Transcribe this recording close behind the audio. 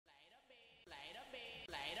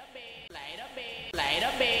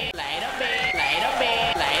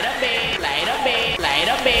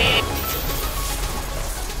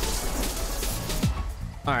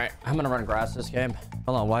All right, I'm gonna run grass this game.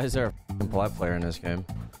 Hold on, why is there a black player in this game?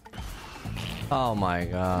 Oh my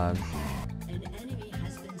god.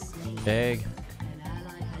 Big.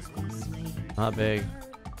 Not big.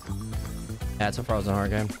 Yeah, it's a Frozen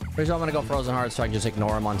Heart game. Pretty sure I'm gonna go Frozen Heart so I can just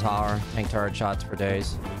ignore him on tower. Tank turret shots for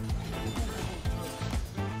days.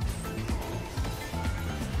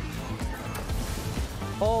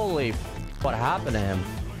 Holy, what happened to him?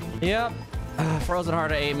 Yep. Frozen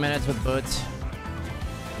Heart at 8 minutes with boots.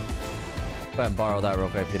 Go ahead and borrow that real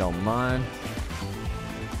quick if you don't mind.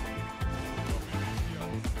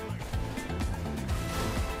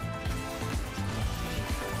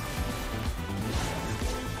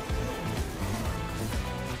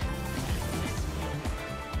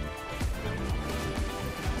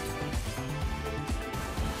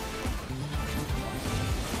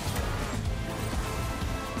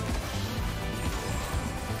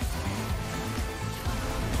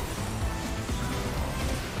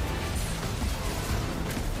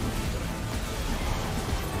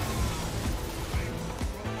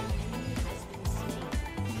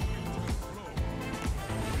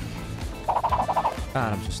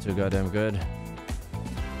 God, I'm just too goddamn good.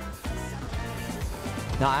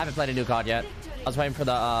 No, I haven't played a new COD yet. I was waiting for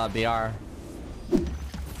the BR.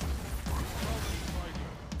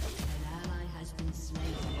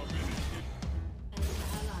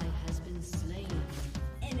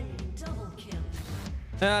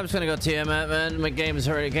 Yeah, I'm just gonna go TM it, man. My game's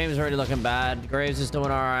already looking bad. Graves is doing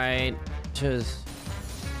all right. Just.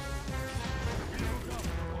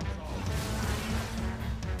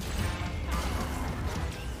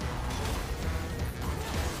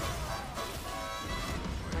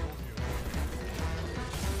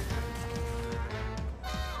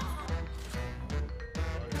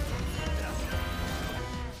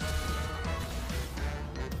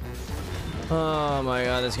 Oh my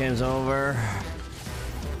god, this game's over.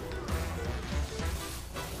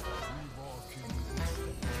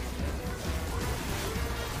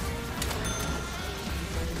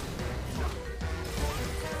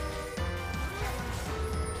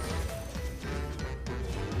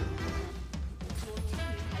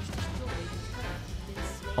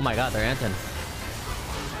 Oh my god, they're Anton.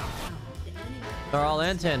 They're all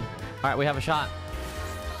Anton. All right, we have a shot.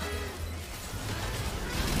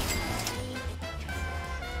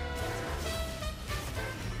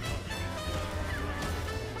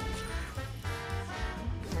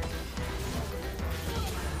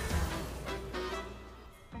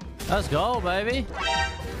 Let's go, baby.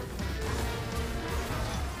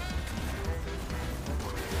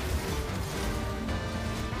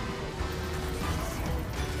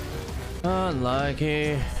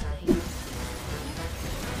 Unlucky.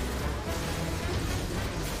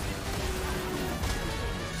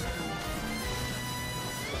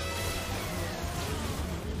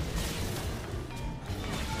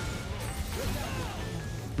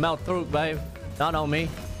 Melt through, babe. Not on me.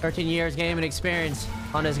 13 years gaming experience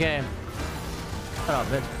on this game. Shut up,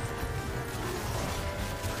 bitch.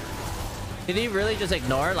 Did he really just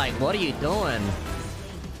ignore it? Like, what are you doing?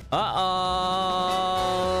 Uh-oh.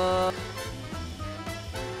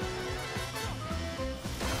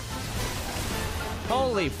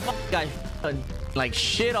 Holy fuck, guy. Like,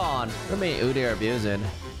 shit on. What do you mean udyr abusing?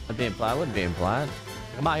 I wouldn't be implied.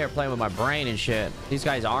 I'm out here playing with my brain and shit. These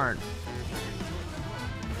guys aren't.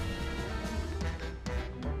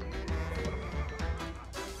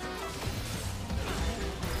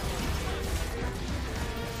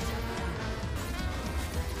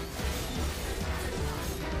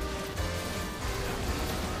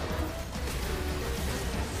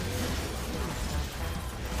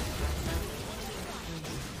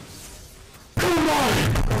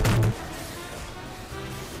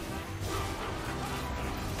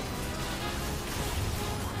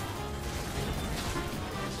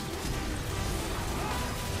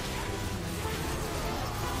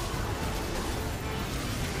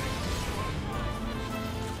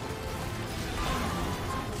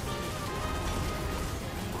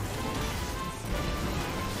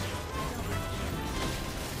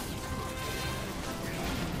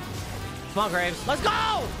 Come on, Graves. Let's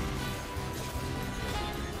go!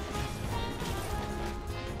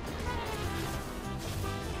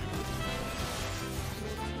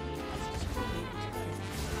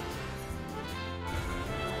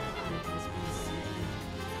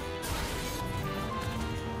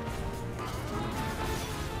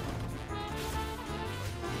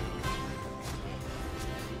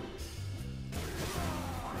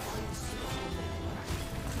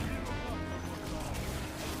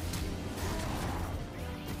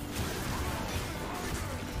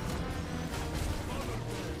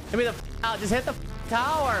 Give me the out. Just hit the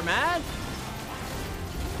tower, man.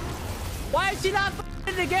 Why is she not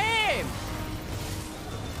in the game?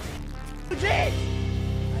 Oh, jeez.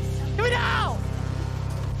 Give me now.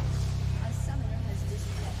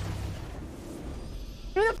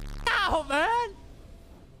 Give me the out, man.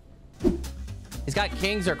 He's got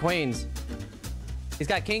kings or queens. He's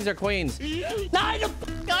got kings or queens. Nine the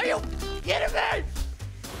are you kidding me?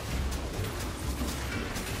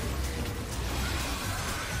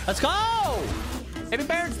 Let's go! Baby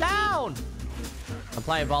Baron's down! I'm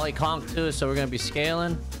playing volley conk too, so we're gonna be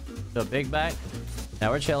scaling to a big back. Yeah,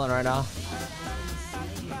 we're chilling right now.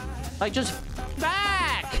 Like, just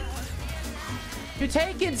back! You're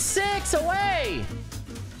taking 6 away!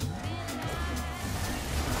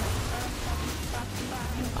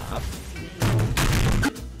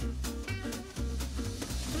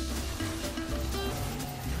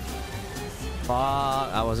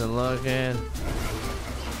 Fuck, I wasn't looking.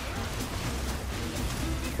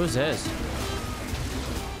 Who's this?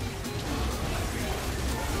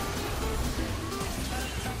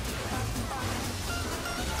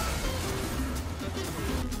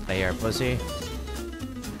 Hey here, pussy.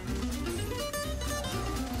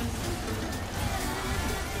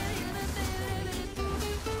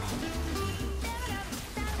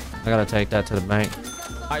 I gotta take that to the bank.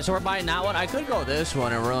 All right, so we're buying that one. I could go this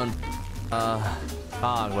one and ruin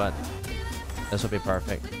Cog, but this will be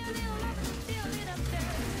perfect.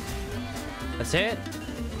 That's it.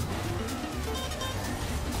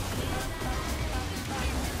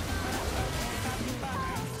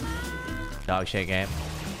 Dog shit game.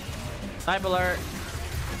 Snipe alert.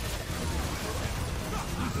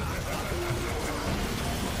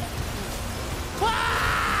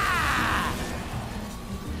 Ah!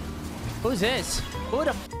 Who's this? Who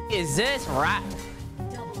the f is this rat?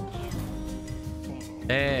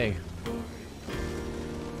 Dang.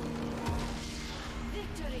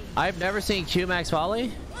 I've never seen Q-Max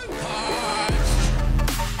volley.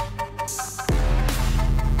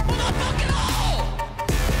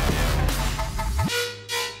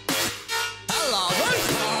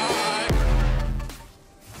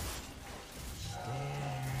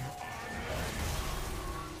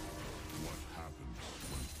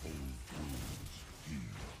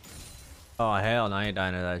 Oh hell no, I ain't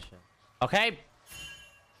dying to that shit. Okay.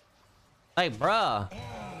 Like, bruh.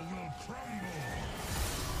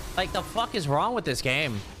 Like, the fuck is wrong with this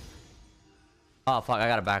game? Oh fuck, I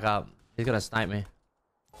gotta back up. He's gonna snipe me.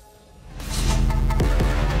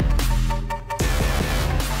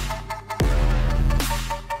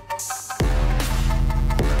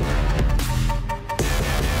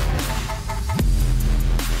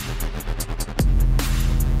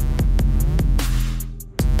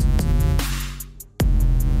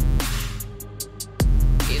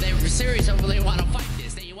 They were serious, hopefully they want to fight.